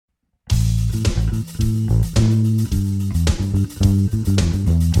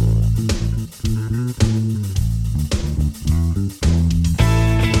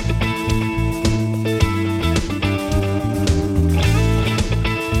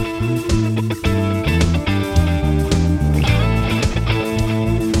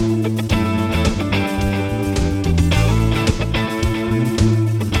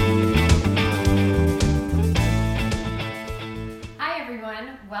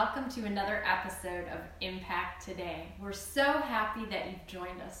To another episode of Impact Today. We're so happy that you've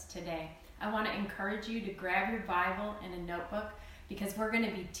joined us today. I want to encourage you to grab your Bible and a notebook because we're going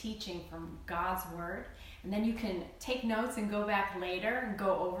to be teaching from God's Word, and then you can take notes and go back later and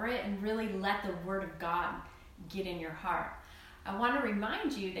go over it and really let the Word of God get in your heart. I want to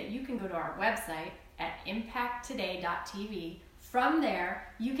remind you that you can go to our website at impacttoday.tv. From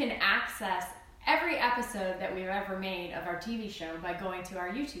there, you can access every episode that we've ever made of our TV show by going to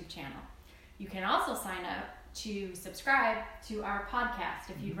our YouTube channel. You can also sign up to subscribe to our podcast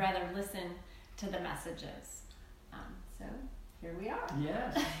if you'd rather listen to the messages. So here we are.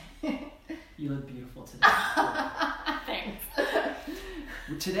 Yes. You look beautiful today. Thanks.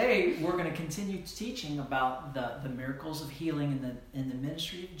 Today we're going to continue teaching about the miracles of healing in the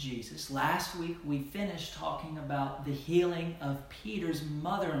ministry of Jesus. Last week we finished talking about the healing of Peter's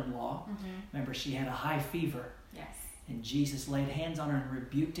mother-in-law. Mm-hmm. Remember, she had a high fever. Yes. And Jesus laid hands on her and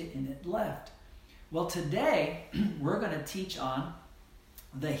rebuked it, and it left. Well, today we're going to teach on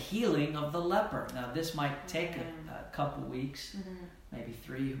the healing of the leper. Now, this might take a couple weeks, maybe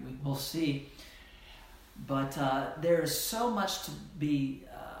 3. We'll see. But there's so much to be,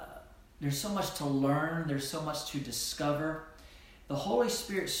 there's so much to learn, there's so much to discover. The Holy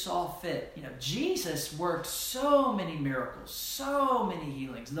Spirit saw fit. Jesus worked so many miracles, so many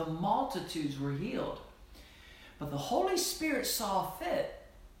healings. The multitudes were healed. But the Holy Spirit saw fit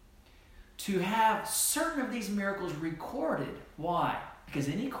to have certain of these miracles recorded. Why? Because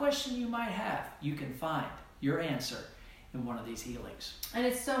any question you might have, you can find your answer in one of these healings. And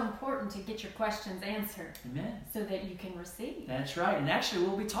it's so important to get your questions answered. Amen. So that you can receive. That's right. And actually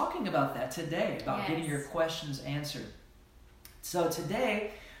we'll be talking about that today, about getting your questions answered. So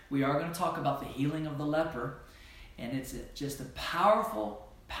today we are going to talk about the healing of the leper. And it's just a powerful,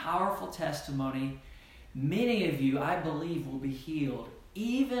 powerful testimony. Many of you, I believe, will be healed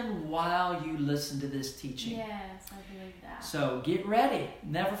even while you listen to this teaching. Yes, I believe that. So get ready.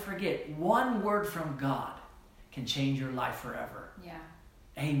 Never forget, one word from God can change your life forever. Yeah.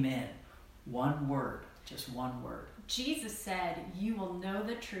 Amen. One word, just one word. Jesus said, "You will know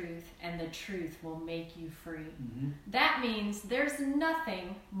the truth, and the truth will make you free." Mm-hmm. That means there's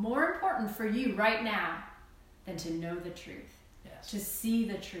nothing more important for you right now than to know the truth. Yes. To see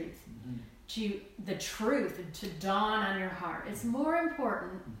the truth. Mm-hmm. The truth to dawn on your heart. It's more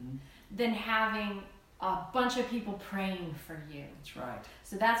important than having a bunch of people praying for you. That's right.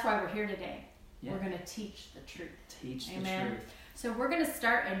 So that's why we're here today. Yeah. We're going to teach the truth. Teach Amen. the truth. So we're going to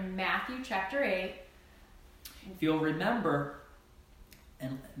start in Matthew chapter 8. If you'll remember,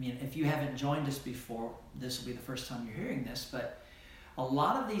 and if you haven't joined us before, this will be the first time you're hearing this, but a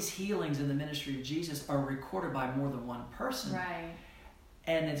lot of these healings in the ministry of Jesus are recorded by more than one person. Right.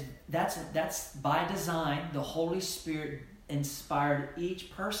 And that's by design. The Holy Spirit inspired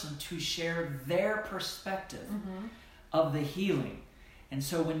each person to share their perspective of the healing. And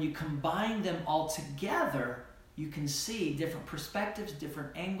so when you combine them all together, you can see different perspectives,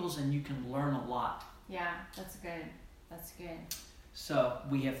 different angles, and you can learn a lot. Yeah, that's good. That's good. So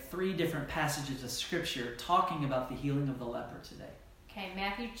we have 3 different passages of Scripture talking about the healing of the leper today. Okay,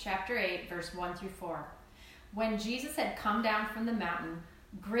 Matthew chapter 8, verse 1 through 4. When Jesus had come down from the mountain,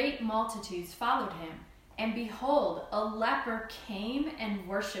 great multitudes followed him. And behold, a leper came and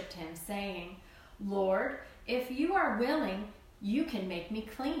worshipped him, saying, "Lord, if you are willing, you can make me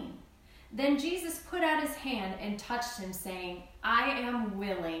clean." Then Jesus put out his hand and touched him, saying, "I am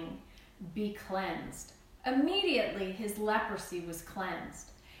willing, be cleansed." Immediately his leprosy was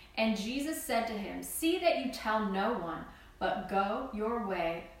cleansed. And Jesus said to him, "See that you tell no one, but go your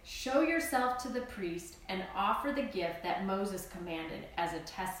way, show yourself to the priest, and offer the gift that Moses commanded as a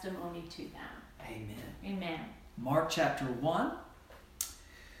testimony to them." Amen. Amen. Mark chapter 1,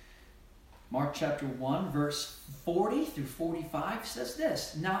 verse 40 through 45 says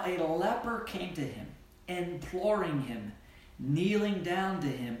this. Now a leper came to him, imploring him, kneeling down to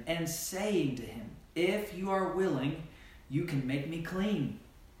him, and saying to him, "If you are willing, you can make me clean."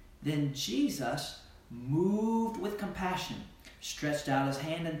 Then Jesus, moved with compassion, stretched out his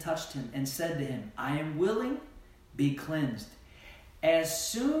hand and touched him, and said to him, "I am willing, be cleansed." As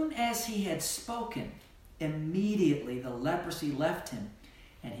soon as he had spoken, immediately the leprosy left him,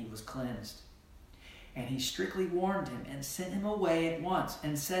 and he was cleansed. And he strictly warned him and sent him away at once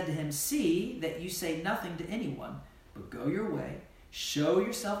and said to him, "See that you say nothing to anyone, but go your way, show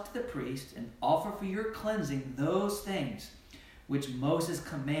yourself to the priest, and offer for your cleansing those things which Moses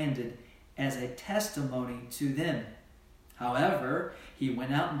commanded as a testimony to them." However, he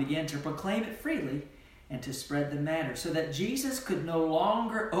went out and began to proclaim it freely and to spread the matter, so that Jesus could no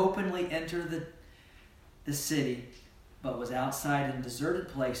longer openly enter the city, but was outside in deserted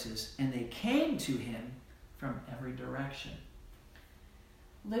places, and they came to him from every direction.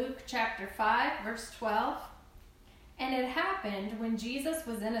 Luke chapter 5, verse 12. And it happened when Jesus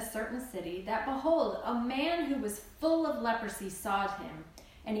was in a certain city that, behold, a man who was full of leprosy sought him.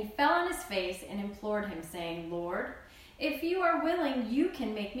 And he fell on his face and implored him, saying, "Lord, if you are willing, you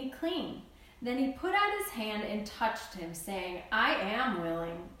can make me clean." Then he put out his hand and touched him, saying, "I am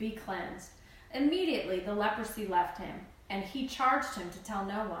willing, be cleansed." Immediately the leprosy left him, and he charged him to tell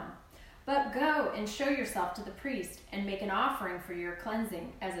no one. "But go and show yourself to the priest, and make an offering for your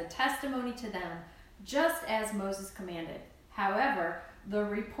cleansing as a testimony to them, just as Moses commanded." However, the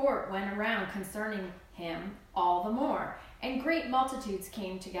report went around concerning him all the more, and great multitudes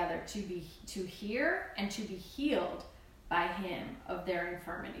came together to hear and to be healed by him of their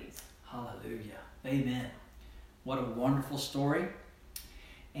infirmities. Hallelujah. Amen. What a wonderful story.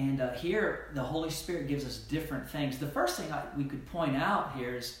 And here the Holy Spirit gives us different things. The first thing we could point out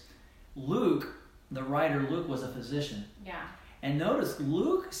here is Luke, the writer Luke, was a physician. Yeah. And notice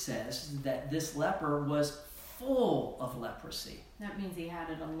Luke says that this leper was full of leprosy. That means he had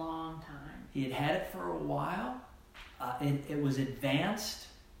it a long time. He had it for a while. It was advanced.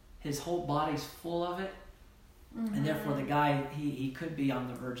 His whole body's full of it. Mm-hmm. And therefore the guy, he could be on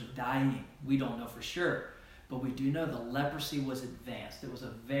the verge of dying. We don't know for sure. But we do know the leprosy was advanced. It was a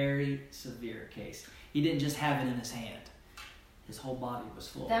very severe case. He didn't just have it in his hand. His whole body was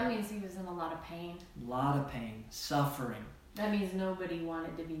full. That means he was in a lot of pain. A lot of pain, suffering. That means nobody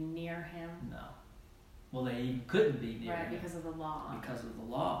wanted to be near him. No. Well, they even couldn't be near him. Right, because of the law. Because of the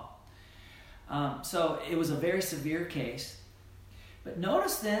law. So it was a very severe case. But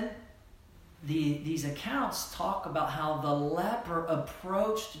notice then, these accounts talk about how the leper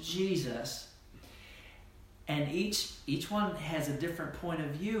approached Jesus. And each one has a different point of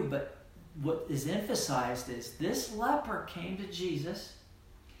view, but what is emphasized is this leper came to Jesus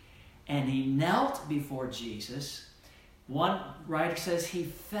and he knelt before Jesus. One writer says he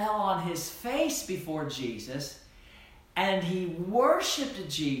fell on his face before Jesus and he worshiped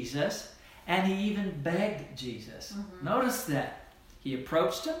Jesus and he even begged Jesus. Mm-hmm. Notice that. He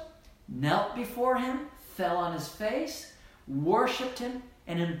approached him, knelt before him, fell on his face, worshiped him,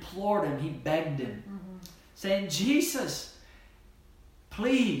 and implored him. He begged him. Mm-hmm. Saying, "Jesus,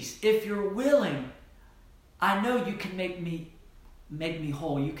 please, if you're willing, I know you can make me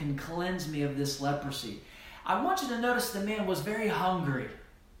whole. You can cleanse me of this leprosy." I want you to notice the man was very hungry.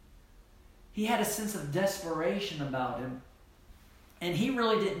 He had a sense of desperation about him. And he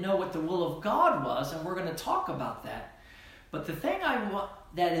really didn't know what the will of God was, and we're going to talk about that. But the thing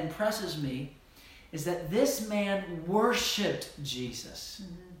that impresses me is that this man worshipped Jesus.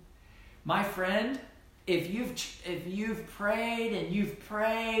 Mm-hmm. My friend, if you've prayed and you've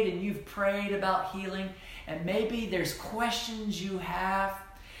prayed and you've prayed about healing, and maybe there's questions you have,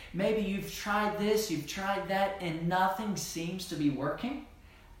 maybe you've tried this, you've tried that, and nothing seems to be working,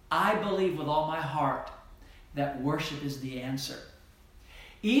 I believe with all my heart that worship is the answer.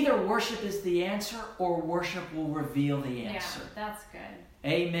 Either worship is the answer or worship will reveal the answer. Yeah, that's good.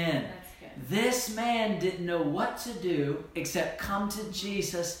 Amen. That's good. This man didn't know what to do except come to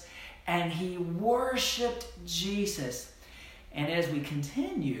Jesus, and he worshiped Jesus. And as we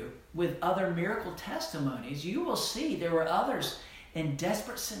continue with other miracle testimonies, you will see there were others in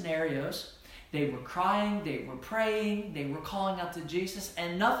desperate scenarios. They were crying, they were praying, they were calling out to Jesus,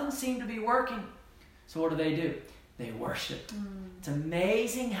 and nothing seemed to be working. So what do? They worshiped. It's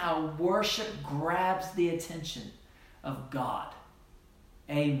amazing how worship grabs the attention of God.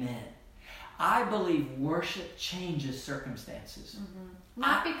 Amen. I believe worship changes circumstances. Mm-hmm.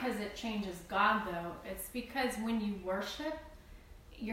 Not because it changes God, though. It's because when you worship,